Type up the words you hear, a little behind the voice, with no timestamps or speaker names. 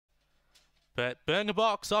But Burger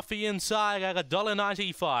Box off the inside at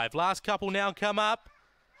 $1.95. Last couple now come up.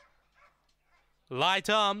 Light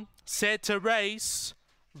on, set to race.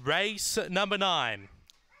 Race number 9.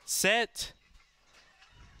 Set.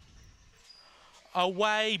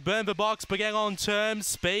 Away, Burger Box began on terms.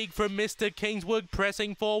 Speed from Mr. Kingswood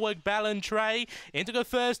pressing forward. Ballantrae into the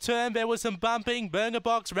first turn. There was some bumping. Burger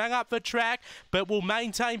Box ran up the track, but will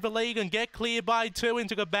maintain the lead and get clear by 2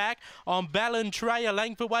 into the back. On Ballantrae, a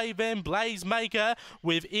length away then Blazemaker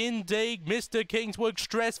with Indeed Mr. Kingswood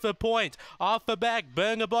stress for point. Off the back,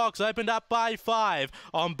 Burger Box opened up by 5.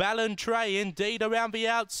 On Ballantrae, Indeed around the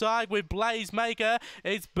outside with Blazemaker.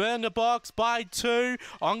 It's Burger Box by 2.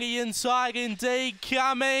 On the inside, Indeed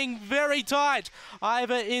coming very tight.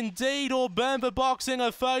 Either Indeed or Burger Box in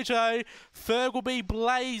a photo. Third will be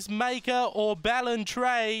Blazemaker or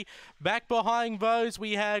Ballantrae. Back behind those,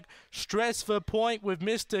 we had Stress for Point with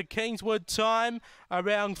Mr. Kingswood time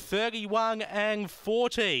around 31 and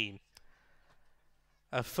 14.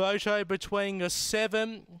 A photo between the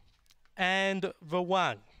 7 and the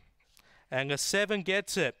 1. And the 7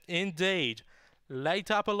 gets it, Indeed. Late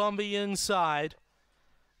up along the inside.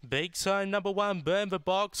 Big zone number 1, Burger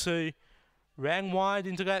Box, who ran wide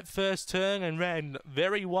into that first turn and ran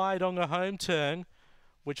very wide on the home turn,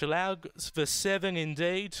 which allowed the 7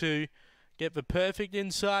 Indeed to get the perfect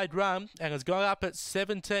inside run and has gone up at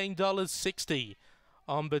 $17.60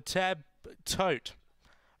 on the tab tote.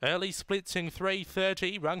 Early splits in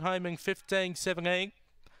 3:30, run home in 15:17,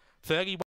 31.